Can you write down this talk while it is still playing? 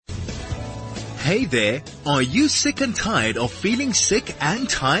Hey there, are you sick and tired of feeling sick and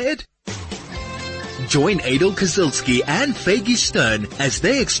tired? Join Aidel, Kazilsky and Faygie Sztern as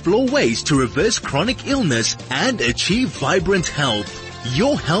they explore ways to reverse chronic illness and achieve vibrant health.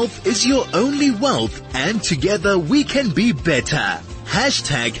 Your health is your only wealth, and together we can be better.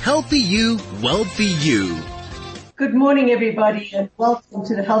 Hashtag Healthy You, Wealthy You. Good morning, everybody, and welcome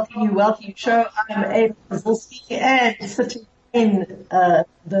to the Healthy You, Wealthy You show. I'm Aidel, Kazilsky, and sitting in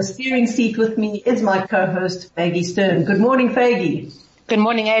the steering seat with me is my co-host, Faygie Sztern. Good morning, Faygie. Good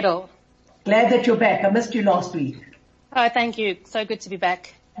morning, Aidel. Glad that you're back. I missed you last week. Oh, thank you. So good to be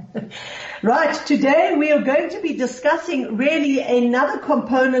back. Right. Today we are going to be discussing really another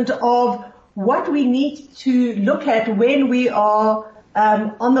component of what we need to look at when we are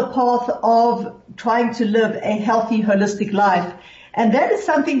on the path of trying to live a healthy, holistic life. And that is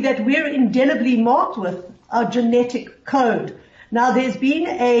something that we're indelibly marked with, our genetic code. Now, there's been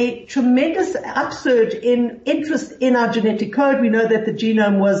a tremendous upsurge in interest in our genetic code. We know that the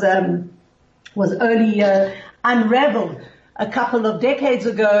genome was only unraveled a couple of decades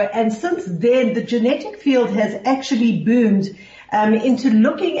ago, and since then the genetic field has actually boomed into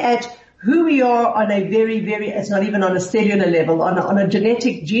looking at who we are on a very, it's not even on a cellular level, on a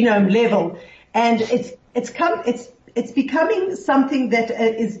genetic genome level, and it's becoming something that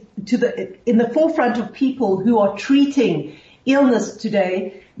is in the forefront of people who are treating illness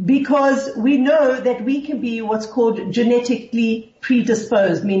today, because we know that we can be what's called genetically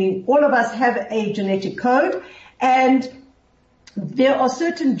predisposed, meaning all of us have a genetic code, and there are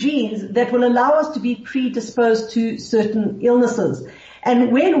certain genes that will allow us to be predisposed to certain illnesses.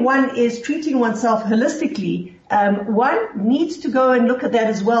 And when one is treating oneself holistically, one needs to go and look at that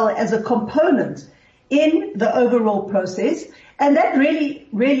as well as a component in the overall process. And that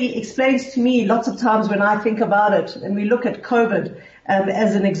really explains to me lots of times when I think about it, and we look at COVID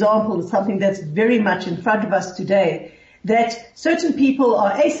as an example, it's something that's very much in front of us today, that certain people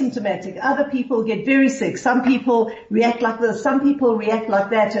are asymptomatic, other people get very sick, some people react like this, some people react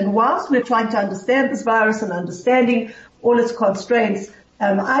like that. And whilst we're trying to understand this virus and understanding all its constraints,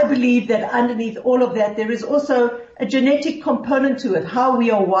 I believe that underneath all of that there is also a genetic component to it, how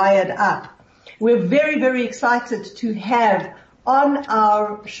we are wired up. We're very, very excited to have on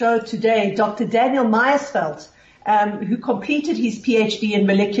our show today Dr. Daniel Meyersfeld, who completed his PhD in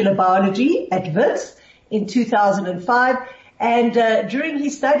molecular biology at Wits in 2005. And during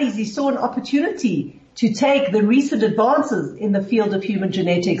his studies, he saw an opportunity to take the recent advances in the field of human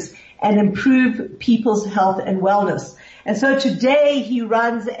genetics and improve people's health and wellness. And so today he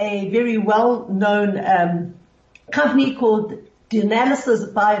runs a very well-known company called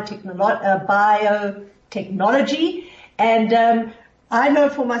Denalysis Biotechnology. And I know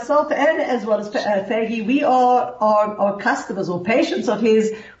for myself and as well as Faygie, we are customers or patients of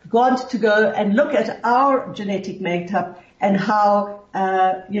his, gone to go and look at our genetic makeup and how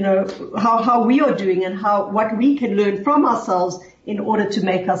we are doing and what we can learn from ourselves in order to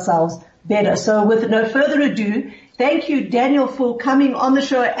make ourselves better. So with no further ado, thank you, Daniel, for coming on the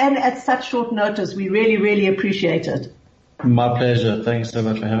show and at such short notice. We really, really appreciate it. My pleasure. Thanks so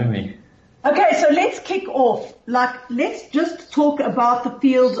much for having me. Okay, so let's kick off. Let's just talk about the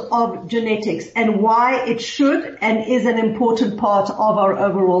field of genetics and why it should and is an important part of our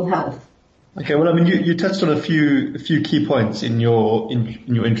overall health. Okay, well, I mean, you touched on a few key points in your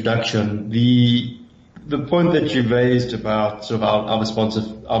introduction. The point that you raised about sort of our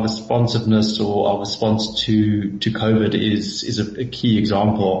responsiveness or our response to COVID is a key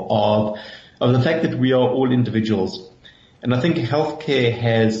example of the fact that we are all individuals. And I think healthcare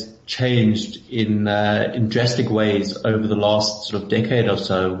has changed in drastic ways over the last sort of decade or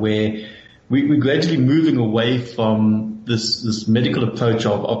so, where we're gradually moving away from this medical approach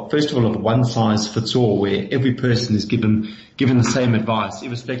of first of all, of one size fits all, where every person is given the same advice,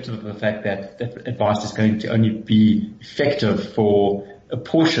 irrespective of the fact that that advice is going to only be effective for a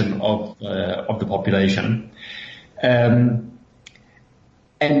portion of the population.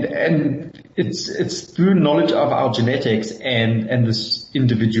 And it's through knowledge of our genetics and this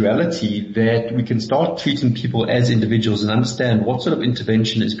individuality that we can start treating people as individuals and understand what sort of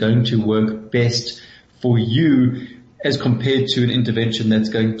intervention is going to work best for you as compared to an intervention that's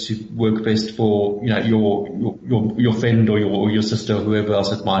going to work best for, your friend or your sister or whoever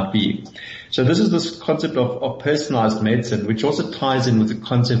else it might be. So this is this concept of personalized medicine, which also ties in with the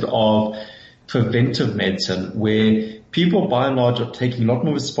concept of preventive medicine, where people by and large are taking a lot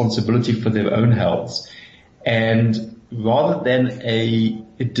more responsibility for their own health. And rather than a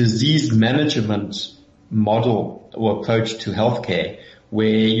disease management model or approach to healthcare, where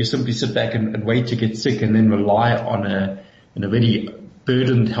you simply sit back and wait to get sick and then rely on a really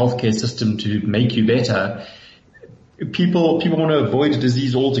burdened healthcare system to make you better. People want to avoid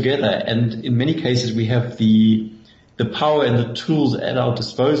disease altogether, and in many cases we have the power and the tools at our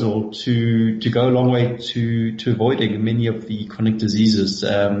disposal to go a long way to avoiding many of the chronic diseases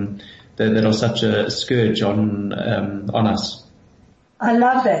that are such a scourge on us. I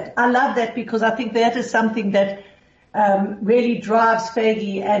love that because I think that is something that really drives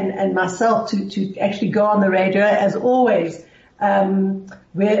Faygie and myself to actually go on the radio. As always,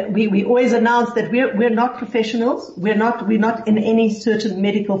 we always announce that we're not professionals. We're not in any certain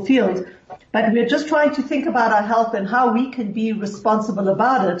medical field, but we're just trying to think about our health and how we can be responsible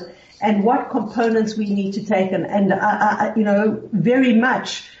about it and what components we need to take. And I very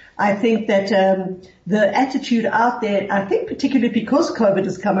much, I think that the attitude out there, I think particularly because COVID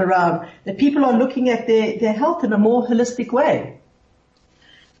has come around, that people are looking at their health in a more holistic way.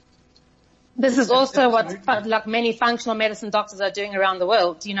 This is also what like many functional medicine doctors are doing around the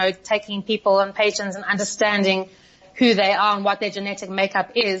world, taking people and patients and understanding who they are and what their genetic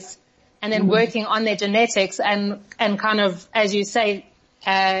makeup is, and then working on their genetics and kind of, as you say,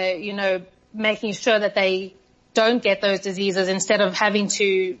 making sure that they don't get those diseases instead of having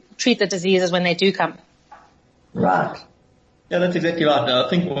to treat the diseases when they do come. Right. Yeah, that's exactly right. I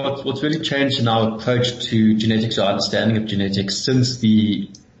think what's really changed in our approach to genetics, our understanding of genetics, since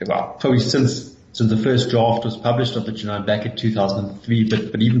the first draft was published of the genome back in 2003,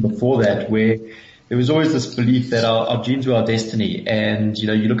 but even before that, where there was always this belief that our genes were our destiny, and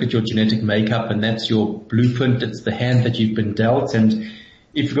you look at your genetic makeup and that's your blueprint, it's the hand that you've been dealt, and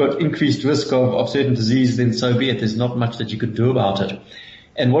if you've got increased risk of certain disease, then so be it. There's not much that you could do about it.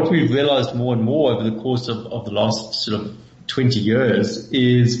 And what we've realized more and more over the course of the last sort of 20 years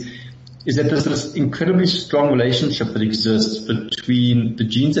is that there's this incredibly strong relationship that exists between the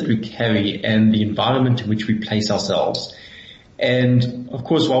genes that we carry and the environment in which we place ourselves. And of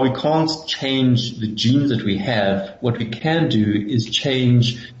course, while we can't change the genes that we have, what we can do is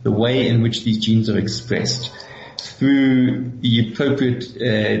change the way in which these genes are expressed through the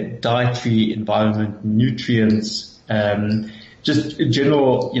appropriate dietary environment, nutrients, just in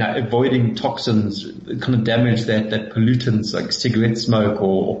general, avoiding toxins, kind of damage that pollutants like cigarette smoke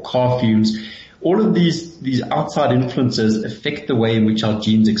or car fumes. All of these outside influences affect the way in which our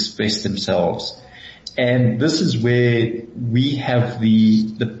genes express themselves. And this is where we have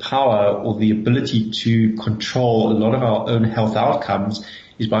the power or the ability to control a lot of our own health outcomes,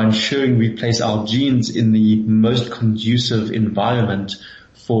 is by ensuring we place our genes in the most conducive environment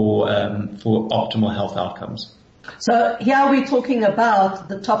for optimal health outcomes. So here we're talking about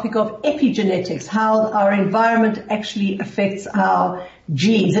the topic of epigenetics, how our environment actually affects our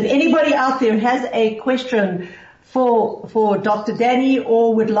genes. And anybody out there has a question for Dr. Danny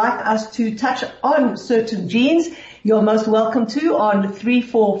or would like us to touch on certain genes, you're most welcome to on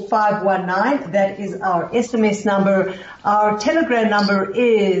 34519. That is our SMS number. Our Telegram number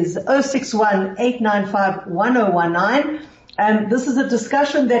is 061-895-1019. And this is a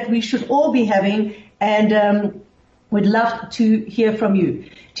discussion that we should all be having, and we'd love to hear from you.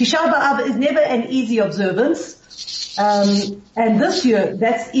 Tisha B'Av is never an easy observance, and this year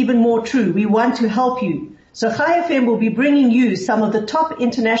that's even more true. We want to help you. So Chai FM will be bringing you some of the top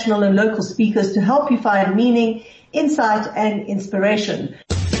international and local speakers to help you find meaning, insight, and inspiration.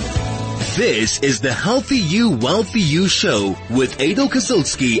 This is the Healthy You, Wealthy You show with Aidel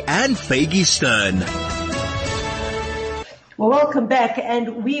Kazilsky and Faygie Sztern. Well, welcome back,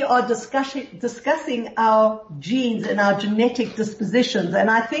 and we are discussing our genes and our genetic dispositions. And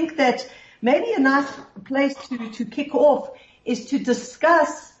I think that maybe a nice place to kick off is to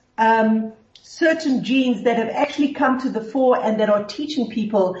discuss certain genes that have actually come to the fore and that are teaching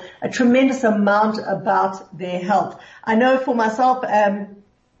people a tremendous amount about their health. I know for myself,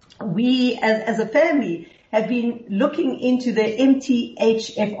 we as a family have been looking into the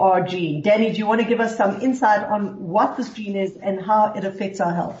MTHFR gene. Danny, do you want to give us some insight on what this gene is and how it affects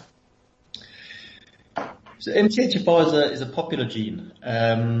our health? So MTHFR is a popular gene.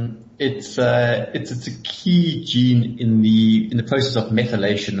 It's a key gene in the process of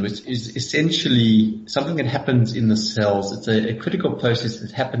methylation, which is essentially something that happens in the cells. It's a critical process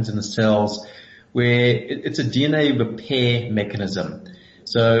that happens in the cells where it's a DNA repair mechanism.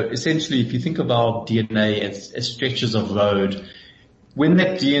 So essentially, if you think of our DNA as stretches of road, when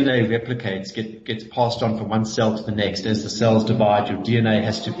that DNA replicates, gets passed on from one cell to the next, as the cells divide, your DNA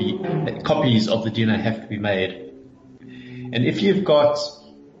has to be, copies of the DNA have to be made. And if you've got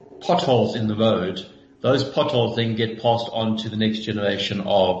potholes in the road, those potholes then get passed on to the next generation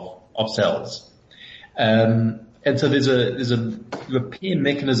of cells. And so there's a repair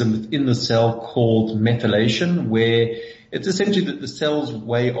mechanism within the cell called methylation, where It's essentially the cell's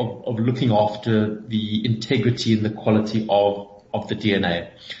way of looking after the integrity and the quality of the DNA.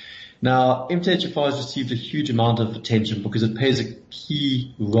 Now, MTHFR has received a huge amount of attention because it plays a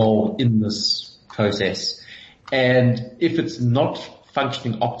key role in this process. And if it's not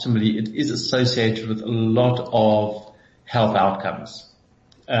functioning optimally, it is associated with a lot of health outcomes.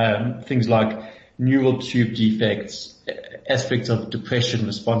 Things like neural tube defects, aspects of depression,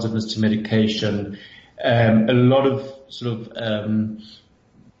 responsiveness to medication, a lot of sort of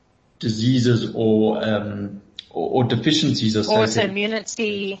diseases or deficiencies associated.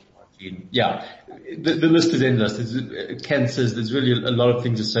 Autoimmunity. Yeah, the list is endless. There's cancers. There's really a lot of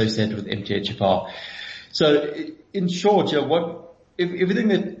things associated with MTHFR. So, in short, everything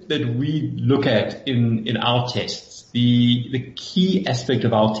that we look at in our tests, the key aspect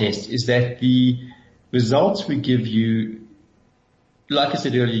of our test is that the results we give you, like I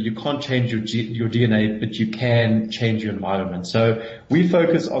said earlier, you can't change your DNA, but you can change your environment. So we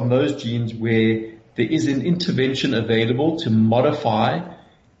focus on those genes where there is an intervention available to modify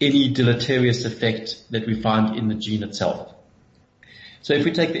any deleterious effect that we find in the gene itself. So if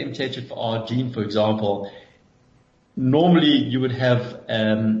we take the MTHFR gene, for example, normally you would have, I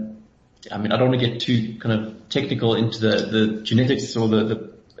don't want to get too kind of technical into the genetics or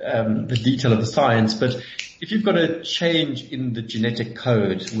the detail of the science, but if you've got a change in the genetic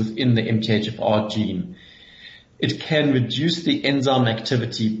code within the MTHFR gene, it can reduce the enzyme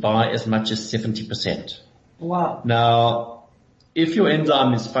activity by as much as 70%. Wow. Now, if your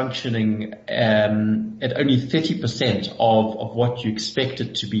enzyme is functioning at only 30% of what you expect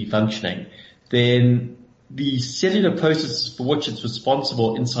it to be functioning, then the cellular processes for which it's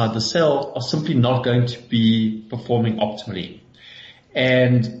responsible inside the cell are simply not going to be performing optimally.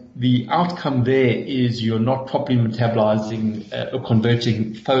 And the outcome there is you're not properly metabolizing or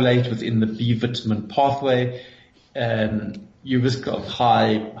converting folate within the B vitamin pathway. You risk of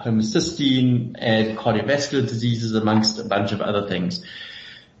high homocysteine and cardiovascular diseases amongst a bunch of other things.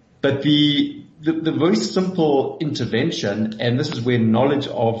 But the very simple intervention, and this is where knowledge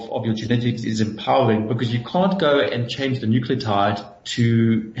of your genetics is empowering, because you can't go and change the nucleotide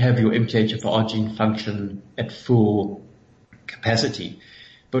to have your MTHFR gene function at full capacity.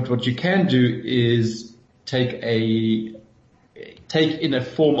 But what you can do is take in a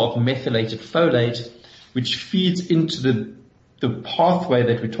form of methylated folate, which feeds into the pathway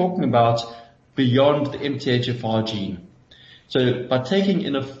that we're talking about beyond the MTHFR gene. So by taking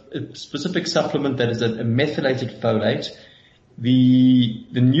in a specific supplement that is a methylated folate, the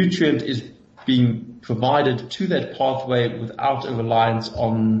nutrient is being provided to that pathway without a reliance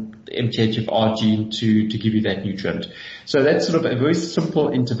on the MTHFR gene to give you that nutrient. So that's sort of a very simple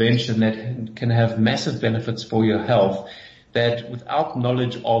intervention that can have massive benefits for your health, that without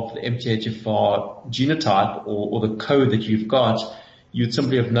knowledge of the MTHFR genotype or the code that you've got, you'd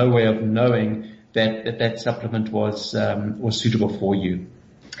simply have no way of knowing that supplement was suitable for you.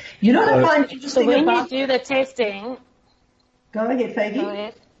 You know what I find interesting when about... you do the testing... Go ahead, Faygie. Go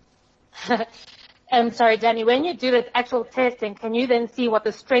ahead. I'm sorry, Danny, when you do the actual testing, can you then see what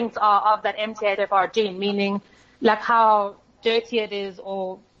the strengths are of that MTHFR gene, meaning like how dirty it is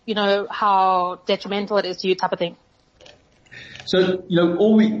or, how detrimental it is to you type of thing? So,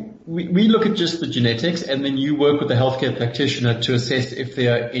 all we look at just the genetics, and then you work with the healthcare practitioner to assess if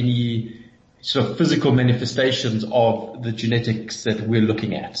there are any sort of physical manifestations of the genetics that we're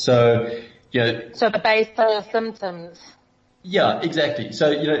looking at. So, So the base symptoms. Yeah, exactly.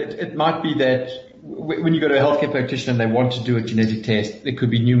 So, it might be that when you go to a healthcare practitioner and they want to do a genetic test, there could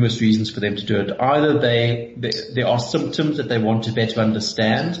be numerous reasons for them to do it. Either there are symptoms that they want to better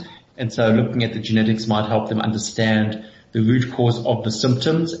understand, and so looking at the genetics might help them understand the root cause of the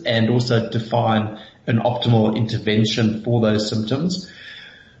symptoms and also define an optimal intervention for those symptoms.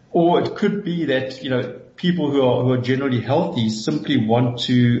 Or it could be that, people who are generally healthy simply want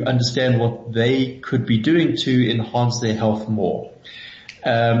to understand what they could be doing to enhance their health more.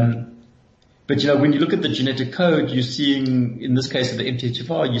 But when you look at the genetic code, you're seeing, in this case of the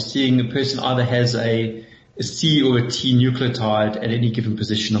MTHFR, you're seeing a person either has a C or a T nucleotide at any given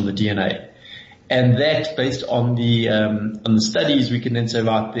position on the DNA. And that, based on the studies, we can then say,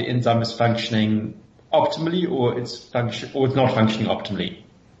 right, the enzyme is functioning optimally or it's not functioning optimally.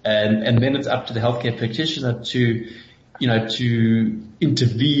 And then it's up to the healthcare practitioner to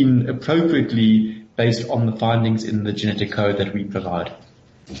intervene appropriately based on the findings in the genetic code that we provide.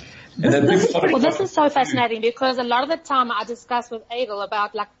 This is so fascinating, because a lot of the time I discuss with Aidel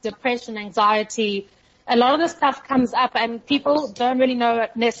about like depression, anxiety. A lot of the stuff comes up and people don't really know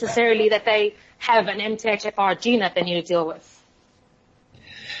necessarily that they have an MTHFR gene that they need to deal with.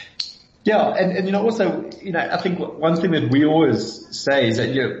 Yeah, and also, I think one thing that we always say is that,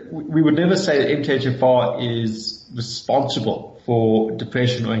 we would never say that MTHFR is responsible for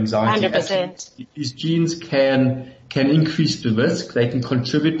depression or anxiety. 100%. These genes can increase the risk, they can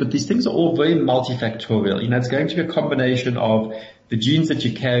contribute, but these things are all very multifactorial. It's going to be a combination of the genes that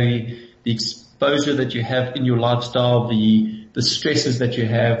you carry, the exposure that you have in your lifestyle, the stresses that you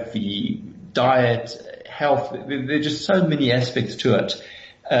have, the diet, health. There are just so many aspects to it.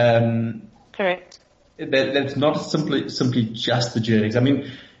 Correct. That's not simply just the genetics. I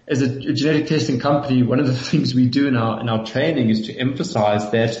mean, as a genetic testing company, one of the things we do in our training is to emphasize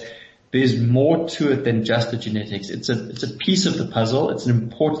that there's more to it than just the genetics. It's a piece of the puzzle. It's an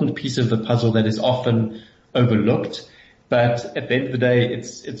important piece of the puzzle that is often overlooked. But at the end of the day,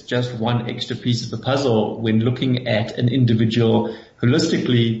 it's just one extra piece of the puzzle when looking at an individual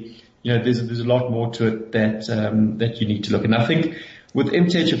holistically. There's a lot more to it that you need to look. And I think with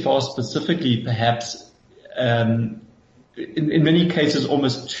MTHFR specifically, perhaps, in many cases,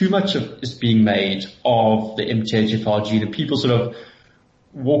 almost too much is being made of the MTHFR gene. And people sort of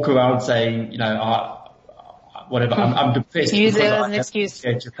walk around saying, whatever, I'm depressed. Use it as an excuse.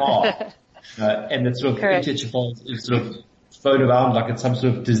 MTHFR. And it's sort of, MTHFR is sort of thrown around like it's some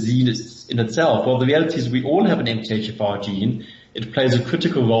sort of disease in itself. Well, the reality is we all have an MTHFR gene. It plays a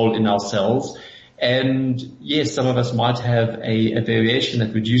critical role in our cells. And yes, some of us might have a variation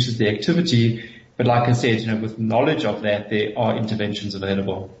that reduces the activity, but like I said, with knowledge of that, there are interventions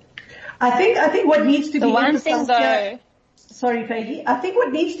available. I think what needs to be emphasized here, sorry, Faygie. I think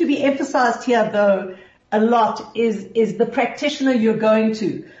what needs to be emphasized here, though, a lot is the practitioner you're going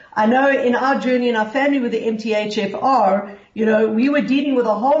to. I know in our journey in our family with the MTHFR, we were dealing with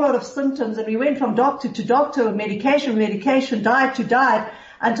a whole lot of symptoms, and we went from doctor to doctor, medication, diet to diet,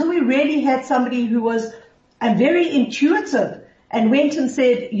 until we really had somebody who was very intuitive and went and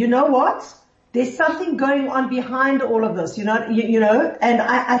said, you know what? There's something going on behind all of this, and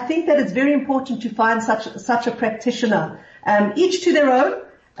I think that it's very important to find such a practitioner, each to their own,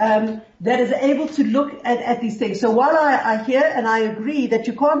 that is able to look at these things. So while I hear and I agree that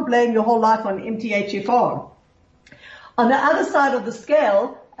you can't blame your whole life on MTHFR, on the other side of the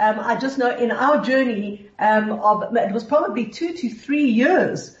scale, I just know in our journey, it was probably 2 to 3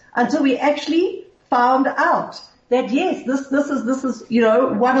 years until we actually found out that yes, this is,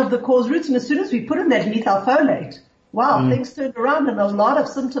 one of the cause roots. And as soon as we put in that methylfolate, wow, things turned around and a lot of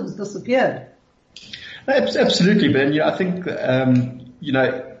symptoms disappeared. Absolutely, Ben. I think,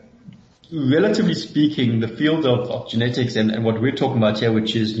 relatively speaking, the field of genetics and what we're talking about here,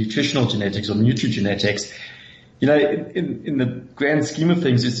 which is nutritional genetics or nutrigenetics, in the grand scheme of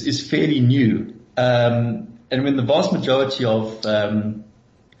things, is fairly new. And when the vast majority of,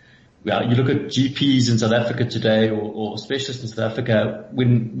 you look at GPs in South Africa today or specialists in South Africa,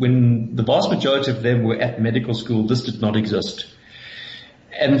 when the vast majority of them were at medical school, this did not exist.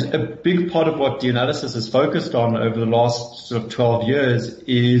 And a big part of what DNA has focused on over the last sort of 12 years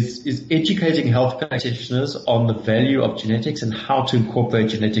is educating health practitioners on the value of genetics and how to incorporate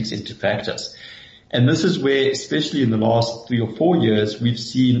genetics into practice. And this is where, especially in the last 3 or 4 years, we've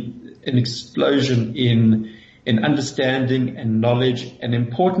seen an explosion in understanding and knowledge, and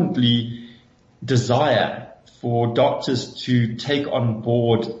importantly, desire for doctors to take on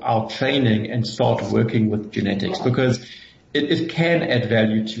board our training and start working with genetics, because it can add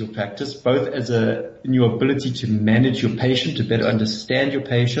value to your practice, both in your ability to manage your patient, to better understand your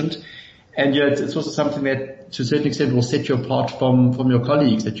patient. And yet it's also something that to a certain extent will set you apart from your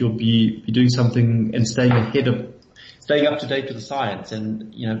colleagues, that you'll be doing something and staying up to date with the science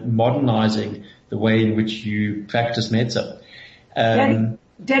and, modernizing the way in which you practice medicine.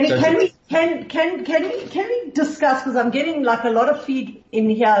 Danny, can we discuss, because I'm getting like a lot of feed in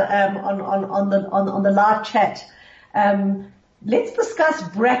here, on the live chat. Let's discuss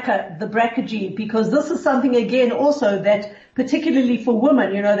BRCA, the BRCA gene, because this is something again also that particularly for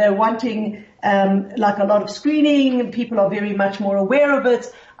women, they're wanting, like a lot of screening. People are very much more aware of it.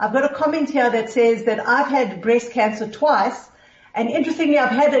 I've got a comment here that says that I've had breast cancer twice, and interestingly,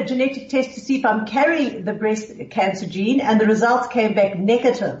 I've had a genetic test to see if I'm carrying the breast cancer gene, and the results came back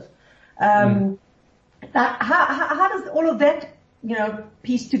negative. How does all of that,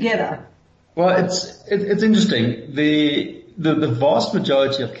 piece together? Well, it's interesting. The vast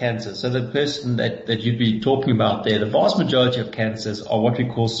majority of cancers, so the person that you'd be talking about there, the vast majority of cancers are what we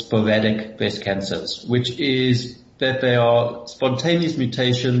call sporadic breast cancers, which is that they are spontaneous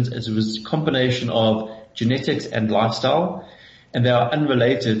mutations as a combination of genetics and lifestyle, and they are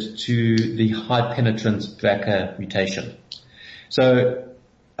unrelated to the high penetrance BRCA mutation. So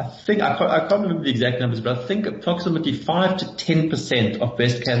I think, I can't remember the exact numbers, but I think approximately 5 to 10% of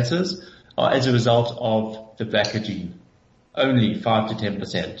breast cancers are as a result of the BRCA gene. Only 5 to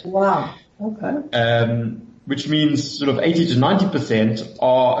 10%. Wow. Okay. Which means sort of 80 to 90%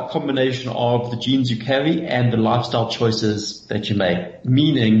 are a combination of the genes you carry and the lifestyle choices that you make,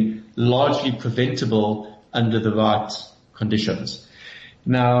 meaning largely preventable under the right conditions.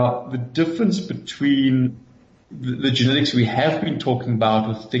 Now, the difference between the genetics we have been talking about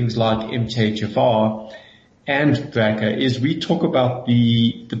with things like MTHFR and BRCA is we talk about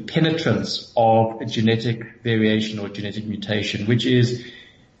the penetrance of a genetic variation or genetic mutation, which is,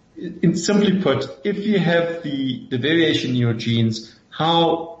 in simply put, if you have the variation in your genes,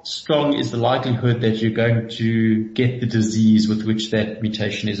 how strong is the likelihood that you're going to get the disease with which that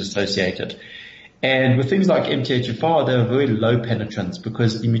mutation is associated? And with things like MTHFR, they're very low penetrance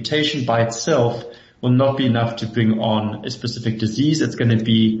because the mutation by itself will not be enough to bring on a specific disease. It's going to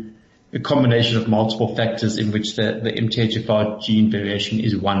be a combination of multiple factors in which the MTHFR gene variation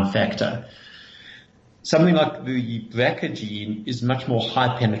is one factor. Something like the BRCA gene is much more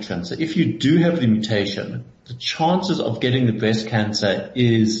high penetrance. So if you do have the mutation, the chances of getting the breast cancer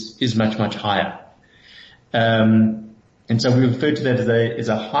is much, much higher. And so we refer to that as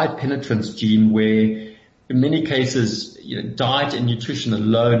a high penetrance gene where in many cases, diet and nutrition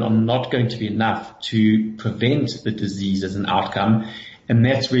alone are not going to be enough to prevent the disease as an outcome. And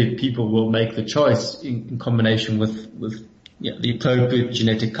that's where people will make the choice in combination with the appropriate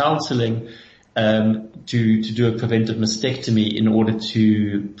genetic counseling to do a preventive mastectomy in order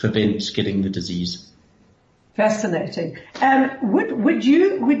to prevent getting the disease. Fascinating. Would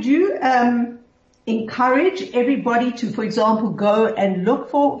you encourage everybody to, for example, go and look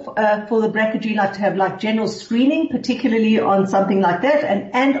for the BRCA gene, like to have like general screening, particularly on something like that?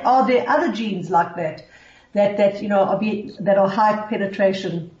 And are there other genes like that are high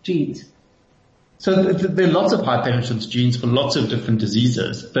penetration genes? So there are lots of high penetrance genes for lots of different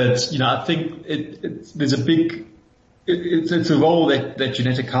diseases, but I think it's a role that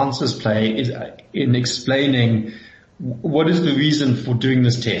genetic counselors play is in explaining what is the reason for doing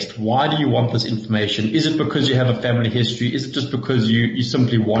this test. Why do you want this information? Is it because you have a family history? Is it just because you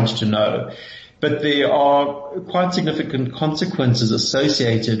simply want to know? But there are quite significant consequences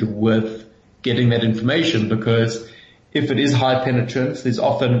associated with getting that information, because if it is high penetrance, there's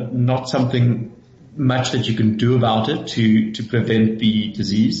often not something much that you can do about it to prevent the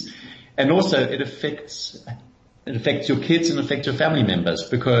disease. And also it affects your kids and affects your family members,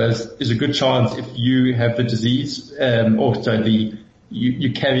 because there's a good chance if you have the disease,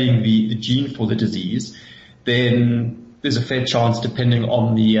 you're carrying the gene for the disease, then there's a fair chance, depending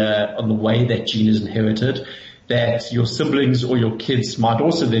on the way that gene is inherited, that your siblings or your kids might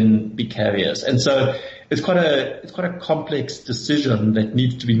also then be carriers. And so it's quite a complex decision that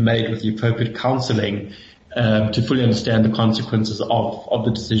needs to be made with the appropriate counseling to fully understand the consequences of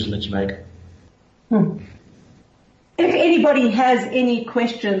the decision that you make. If anybody has any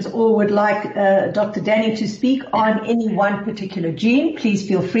questions or would like Dr. Danny to speak on any one particular gene, please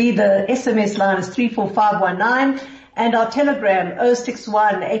feel free. The SMS line is 34519 and our telegram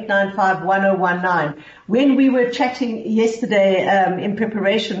 061-895-1019. When we were chatting yesterday in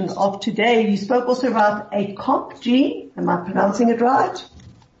preparation of today, you spoke also about a COMT gene. Am I pronouncing it right?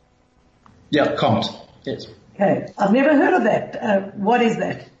 Yeah, COMT. Yes. Okay. I've never heard of that. What is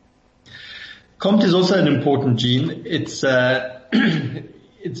that? COMT is also an important gene. It's very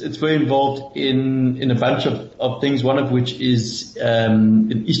involved in a bunch of things. One of which is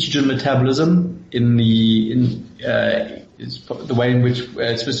in estrogen metabolism, is the way in which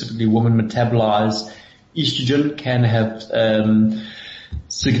specifically women metabolize estrogen can have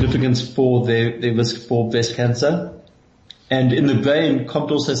significance for their risk for breast cancer. And in the brain,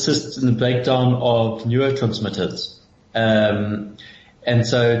 COMT also assists in the breakdown of neurotransmitters, and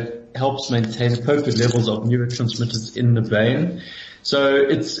so it helps maintain appropriate levels of neurotransmitters in the brain. So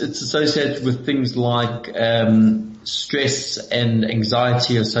it's associated with things like stress and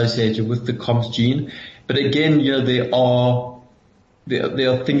anxiety associated with the COMT gene. But again, there are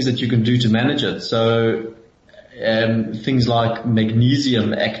things that you can do to manage it. So things like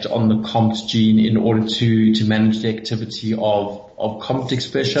magnesium act on the COMT gene in order to manage the activity of COMT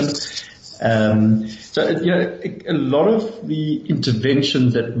expression. So a lot of the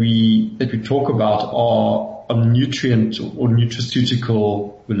interventions that we talk about are nutrient or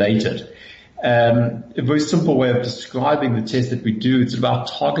nutraceutical related. A very simple way of describing the test that we do, it's about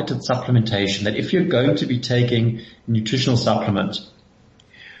targeted supplementation. That if you're going to be taking a nutritional supplement,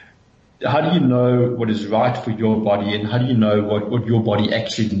 how do you know what is right for your body, and how do you know what your body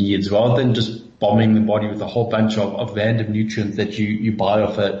actually needs, rather than just bombing the body with a whole bunch of random nutrients that you buy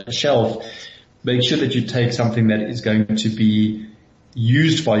off a shelf? Make sure that you take something that is going to be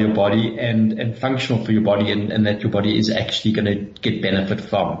used by your body and functional for your body, and that your body is actually going to get benefit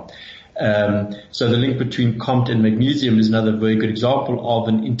from. So the link between COMT and magnesium is another very good example of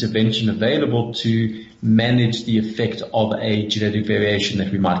an intervention available to manage the effect of a genetic variation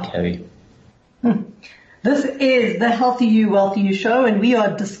that we might carry. This is the Healthy You, Wealthy You show, and we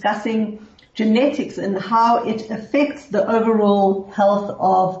are discussing genetics and how it affects the overall health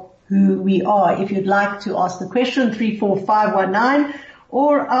of who we are. If you'd like to ask the question, 34519,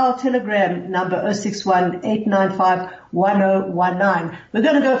 or our telegram number 061-895-1019. We're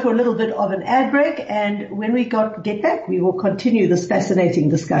going to go for a little bit of an ad break, and when we get back, we will continue this fascinating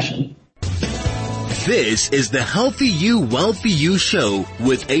discussion. This is the Healthy You, Wealthy You show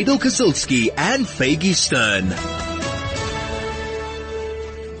with Aidel Kazilsky and Faygie Sztern.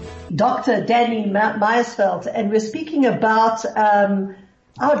 Dr. Danny Meyersfeld, and we're speaking about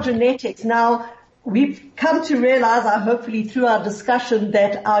our genetics. Now, we've come to realize, hopefully through our discussion,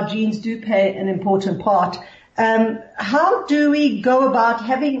 that our genes do play an important part. How do we go about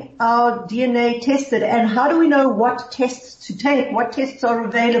having our DNA tested, and how do we know what tests to take, what tests are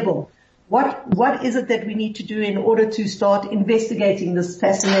available? What is it that we need to do in order to start investigating this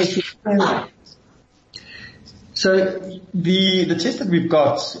fascinating area? So the test that we've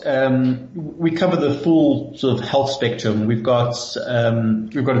got, we cover the full sort of health spectrum. We've got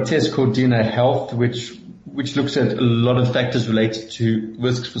a test called DNA Health, which looks at a lot of factors related to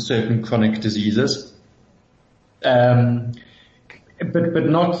risks for certain chronic diseases, but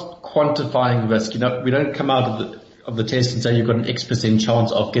not quantifying risk. You know, we don't come out of the test and say you've got an X%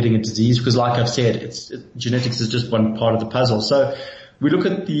 chance of getting a disease, because like I've said, genetics is just one part of the puzzle. So we look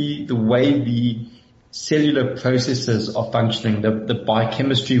at the way the cellular processes are functioning, the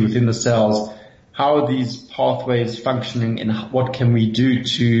biochemistry within the cells, how are these pathways functioning, and what can we do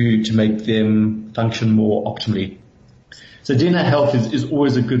to make them function more optimally. So DNA Health is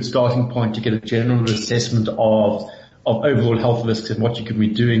always a good starting point to get a general assessment of overall health risks and what you could be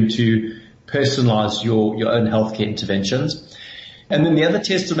doing to personalize your own healthcare interventions. And then the other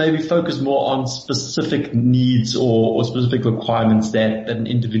tests will maybe focus more on specific needs or specific requirements that an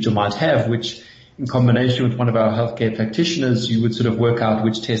individual might have, which in combination with one of our healthcare practitioners, you would sort of work out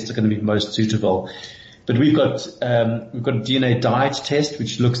which tests are going to be most suitable. But we've got a DNA diet test,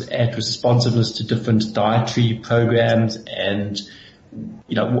 which looks at responsiveness to different dietary programs and,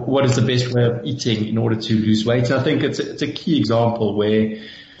 you know, what is the best way of eating in order to lose weight. And I think it's a key example where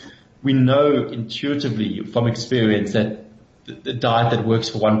we know intuitively from experience that the diet that works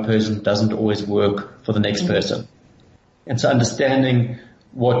for one person doesn't always work for the next person. And so understanding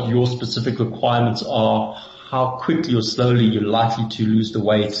what your specific requirements are, how quickly or slowly you're likely to lose the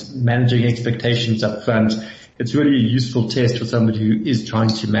weight, managing expectations up front. It's really a useful test for somebody who is trying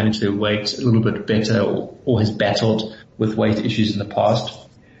to manage their weight a little bit better or has battled with weight issues in the past.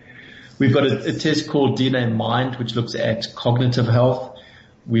 We've got a test called DNA Mind, which looks at cognitive health.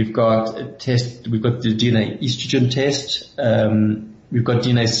 We've got the DNA estrogen test. We've got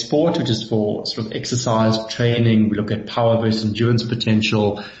DNA Sport, which is for sort of exercise training. We look at power versus endurance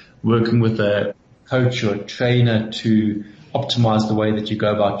potential, working with a coach or a trainer to optimize the way that you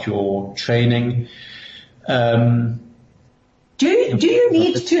go about your training. Do you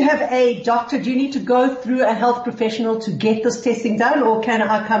need to have a doctor? Do you need to go through a health professional to get this testing done, or can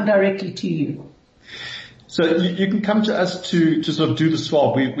I come directly to you? So you can come to us to sort of do the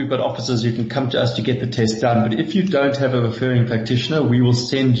swab. We've got officers. You can come to us to get the test done. But if you don't have a referring practitioner, we will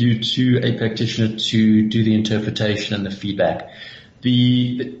send you to a practitioner to do the interpretation and the feedback.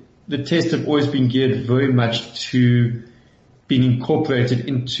 The tests have always been geared very much to being incorporated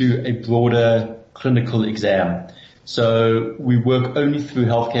into a broader clinical exam. So we work only through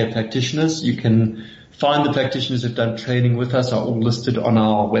healthcare practitioners. You can find the practitioners who've done training with us are all listed on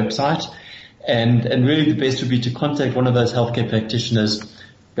our website. And really the best would be to contact one of those healthcare practitioners,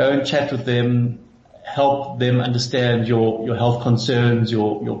 go and chat with them, help them understand your health concerns,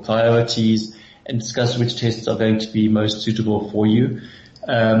 your priorities, and discuss which tests are going to be most suitable for you.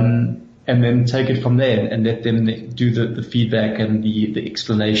 And then take it from there and let them do the feedback and the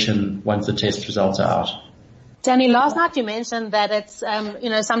explanation once the test results are out. Danny, last night you mentioned that it's,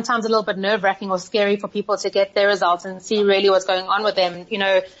 sometimes a little bit nerve-wracking or scary for people to get their results and see really what's going on with them. You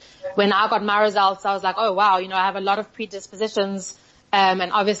know, when I got my results, I was like, oh wow, I have a lot of predispositions,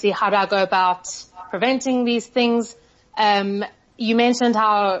 and obviously how do I go about preventing these things? You mentioned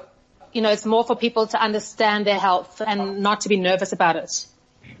how, it's more for people to understand their health and not to be nervous about it.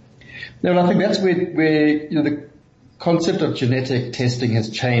 No, I think that's where the concept of genetic testing has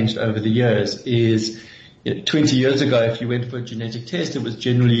changed over the years. Is 20 years ago, if you went for a genetic test, it was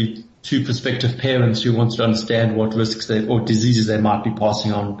generally to prospective parents who want to understand what risks or diseases they might be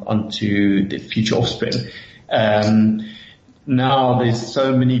passing on to their future offspring. Now there's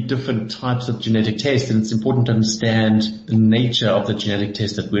so many different types of genetic tests, and it's important to understand the nature of the genetic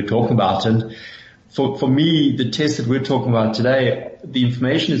test that we're talking about. And for me, the test that we're talking about today, the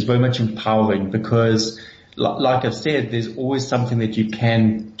information is very much empowering because, like I've said, there's always something that you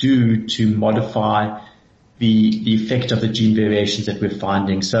can do to modify the effect of the gene variations that we're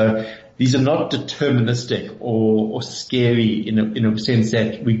finding. So these are not deterministic or scary in a sense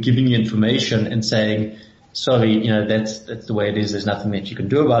that we're giving you information and saying, sorry, that's the way it is. There's nothing that you can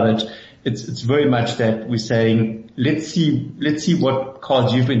do about it. It's very much that we're saying, let's see what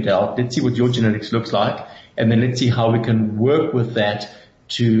cards you've been dealt. Let's see what your genetics looks like. And then let's see how we can work with that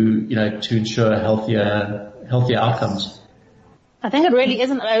to ensure healthier outcomes. I think it really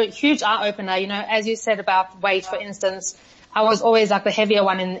isn't a huge eye opener. As you said about weight, for instance, I was always like the heavier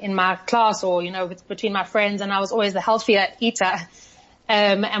one in my class or, between my friends, and I was always the healthier eater.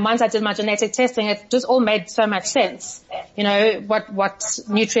 And once I did my genetic testing, it just all made so much sense. What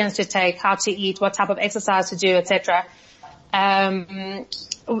nutrients to take, how to eat, what type of exercise to do, etc. The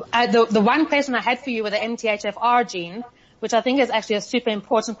one question I had for you with the MTHFR gene, which I think is actually a super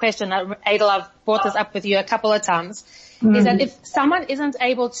important question, Aidel, I've brought this up with you a couple of times, is that if someone isn't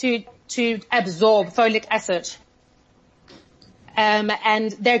able to absorb folic acid,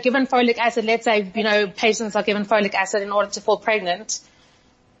 and they're given folic acid, let's say, patients are given folic acid in order to fall pregnant,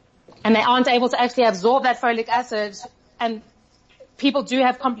 and they aren't able to actually absorb that folic acid, and people do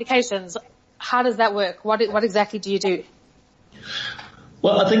have complications. How does that work? What exactly do you do?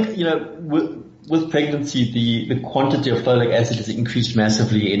 Well, I think, with pregnancy, the quantity of folic acid is increased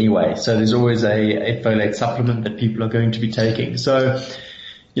massively anyway. So there's always a folate supplement that people are going to be taking. So,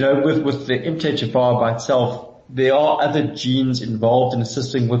 with the MTHFR by itself, there are other genes involved in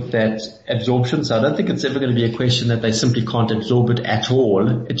assisting with that absorption. So I don't think it's ever going to be a question that they simply can't absorb it at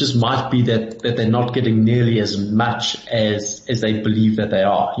all. It just might be that they're not getting nearly as much as they believe that they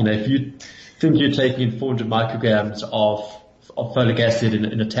are. If you think you're taking in 400 micrograms of folic acid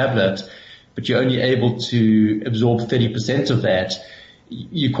in a tablet, but you're only able to absorb 30% of that,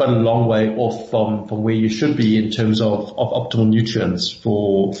 you're quite a long way off from where you should be in terms of optimal nutrients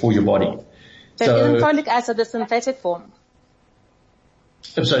for your body. So isn't folic acid the synthetic form?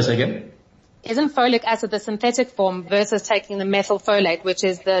 I'm sorry, say again? Isn't folic acid the synthetic form versus taking the methylfolate, which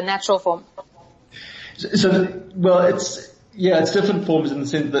is the natural form? It's different forms in the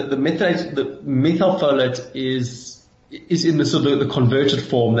sense that the methylfolate is in the sort of the converted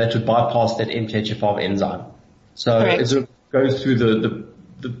form that would bypass that MTHFR enzyme. So Correct. It sort of goes through the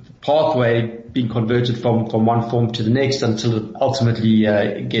pathway being converted from one form to the next until it ultimately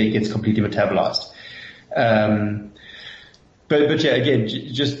gets completely metabolized. But yeah, again,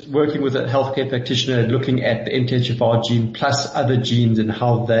 just working with a healthcare practitioner, looking at the MTHFR gene plus other genes and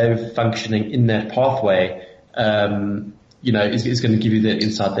how they're functioning in that pathway, is going to give you the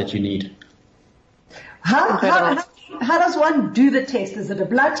insight that you need. How does one do the test? Is it a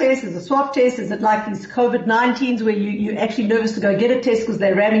blood test? Is it a swab test? Is it like these COVID-19s where you're actually nervous to go get a test because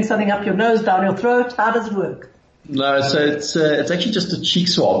they're ramming something up your nose, down your throat? How does it work? No, so it's actually just a cheek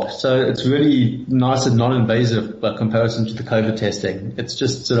swab. So it's really nice and non-invasive by comparison to the COVID testing. It's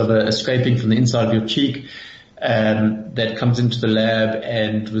just sort of a scraping from the inside of your cheek that comes into the lab,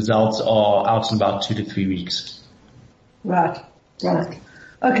 and results are out in about 2 to 3 weeks. Right.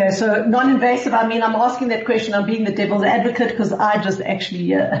 Okay, so non-invasive, I'm asking that question, I'm being the devil's advocate because I just actually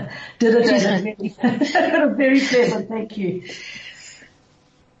did it and it was very pleasant, thank you.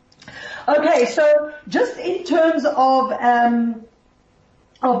 Okay, so just in terms of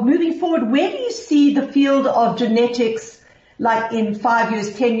moving forward, where do you see the field of genetics like in 5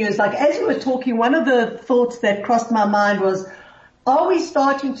 years, 10 years? Like as you were talking, one of the thoughts that crossed my mind was, are we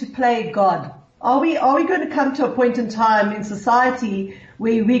starting to play God? Are we going to come to a point in time in society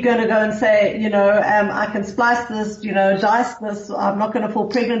where we're going to go and say, I can splice this, dice this, I'm not going to fall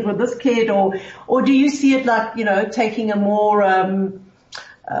pregnant with this kid, or do you see it like, taking a more,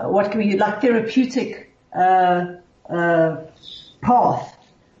 therapeutic, path?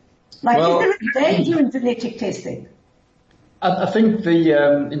 Like, is there a danger in genetic testing? I think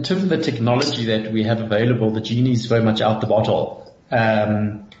in terms of the technology that we have available, the genie is very much out the bottle.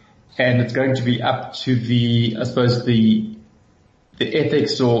 And it's going to be up to the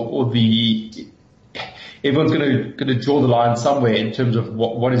ethics or everyone's going to draw the line somewhere in terms of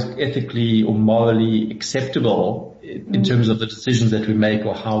what is ethically or morally acceptable in terms of the decisions that we make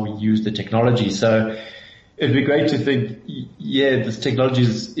or how we use the technology. So it'd be great to think, this technology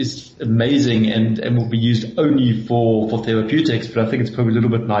is amazing and will be used only for therapeutics, but I think it's probably a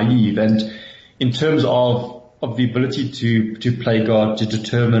little bit naive. And in terms of the ability to play God, to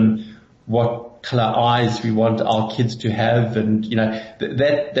determine what color eyes we want our kids to have, and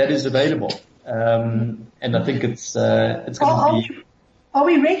that is available. And I think it's going to be. Are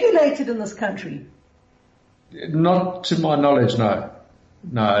we regulated in this country? Not to my knowledge, no.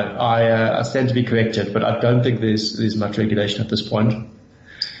 No, I stand to be corrected, but I don't think there's much regulation at this point.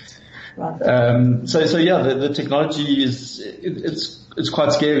 Right. The technology it's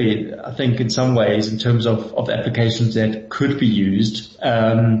quite scary, I think, in some ways, in terms of applications that could be used.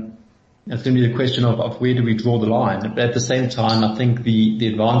 It's going to be the question of where do we draw the line. But at the same time, I think the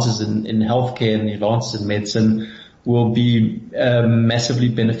advances in healthcare and the advances in medicine will be massively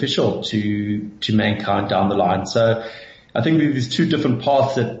beneficial to mankind down the line. So I think there's two different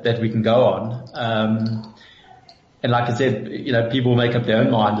paths that we can go on. And like I said, people make up their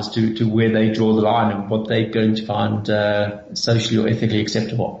own mind as to where they draw the line and what they're going to find socially or ethically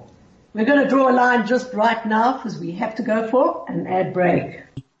acceptable. We're going to draw a line just right now because we have to go for an ad break.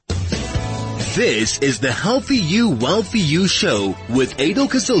 This is the Healthy You, Wealthy You show with Aidel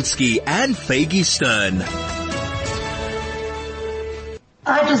Kazilsky and Faygie Sztern.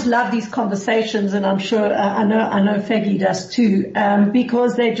 I just love these conversations, and I'm sure I know Faygie does too,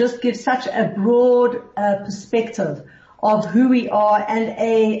 because they just give such a broad perspective of who we are and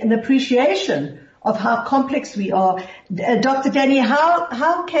an appreciation of how complex we are. Dr. Danny,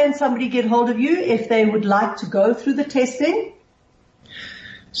 how can somebody get hold of you if they would like to go through the testing?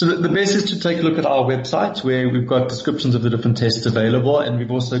 So the best is to take a look at our website, where we've got descriptions of the different tests available, and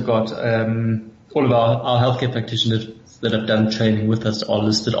we've also got all of our healthcare practitioners that have done training with us are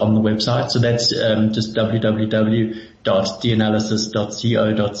listed on the website. So that's just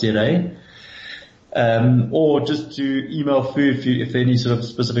www.danalysis.co.za. Or just to email through if there are any sort of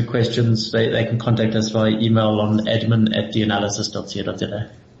specific questions, they can contact us via email on admin@danalysis.co.za.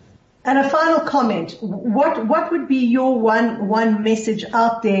 And a final comment. What would be your one message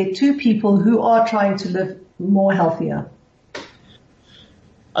out there to people who are trying to live more healthier?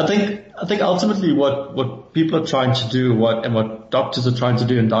 I think ultimately what people are trying to do, what doctors are trying to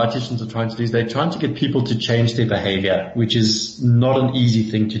do and dietitians are trying to do, is they're trying to get people to change their behavior, which is not an easy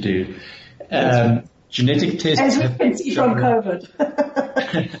thing to do. Genetic tests, as we can see from COVID.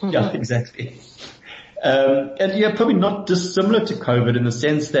 Yeah, exactly. Probably not dissimilar to COVID in the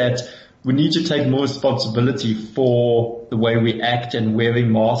sense that we need to take more responsibility for the way we act and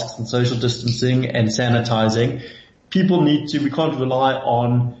wearing masks and social distancing and sanitizing. We can't rely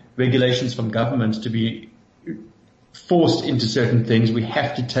on regulations from government to be forced into certain things. We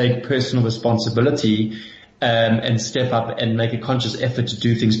have to take personal responsibility, and step up and make a conscious effort to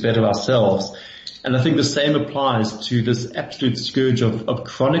do things better ourselves. And I think the same applies to this absolute scourge of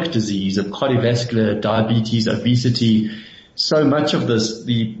chronic disease, of cardiovascular, diabetes, obesity. So much of this,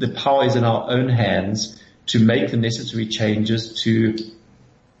 the power is in our own hands to make the necessary changes, to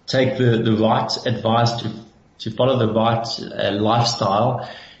take the right advice, to follow the right lifestyle.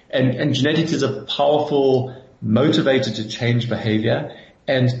 And genetics is a powerful motivator to change behavior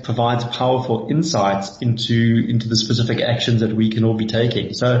and provides powerful insights into the specific actions that we can all be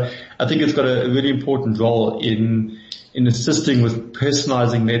taking. So I think it's got a really important role in assisting with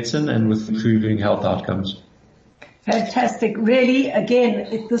personalizing medicine and with improving health outcomes. Fantastic. Really,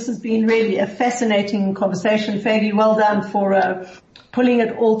 again, this has been really a fascinating conversation. Faygie, well done for pulling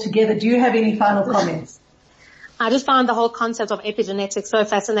it all together. Do you have any final comments? I just found the whole concept of epigenetics so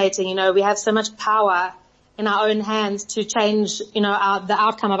fascinating. We have so much power in our own hands to change, the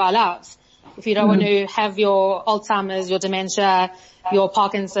outcome of our lives. If you don't want to have your Alzheimer's, your dementia, your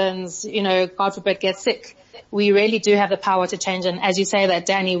Parkinson's, God forbid, get sick, we really do have the power to change. And as you say that,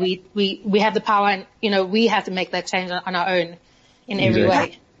 Danny, we have the power, and, we have to make that change on our own in every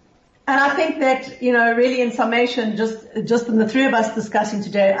way. And I think that, really in summation, just in the three of us discussing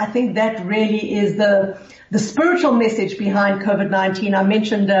today, I think that really is the spiritual message behind COVID-19. I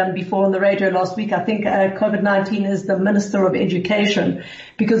mentioned before on the radio last week, I think COVID-19 is the minister of education,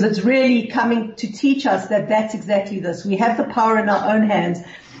 because it's really coming to teach us that that's exactly this. We have the power in our own hands.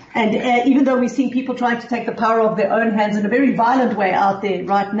 And even though we're seeing people trying to take the power of their own hands in a very violent way out there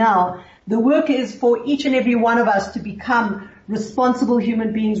right now, the work is for each and every one of us to become responsible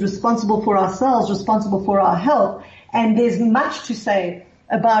human beings, responsible for ourselves, responsible for our health. And there's much to say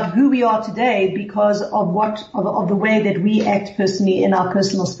about who we are today because of the way that we act personally in our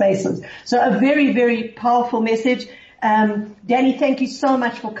personal spaces. So a very, very powerful message. Danny, thank you so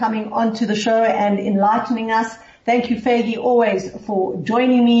much for coming onto the show and enlightening us. Thank you, Faygie, always for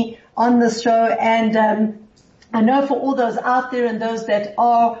joining me on this show. And I know for all those out there and those that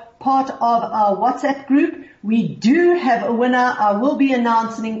are part of our WhatsApp group, we do have a winner. I will be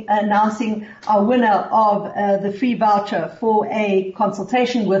announcing our winner of the free voucher for a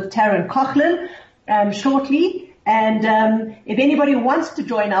consultation with Taryn Coughlin shortly. And if anybody wants to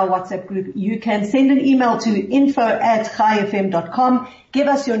join our WhatsApp group, you can send an email to info@chaifm.com. Give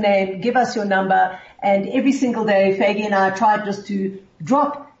us your name, give us your number, and every single day, Faygie and I try just to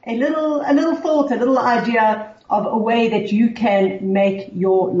drop a little thought, a little idea of a way that you can make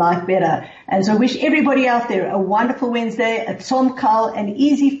your life better. And so I wish everybody out there a wonderful Wednesday, a Tzom Kal, an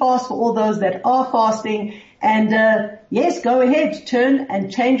easy fast for all those that are fasting. And yes, go ahead, turn and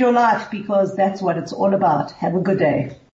change your life, because that's what it's all about. Have a good day.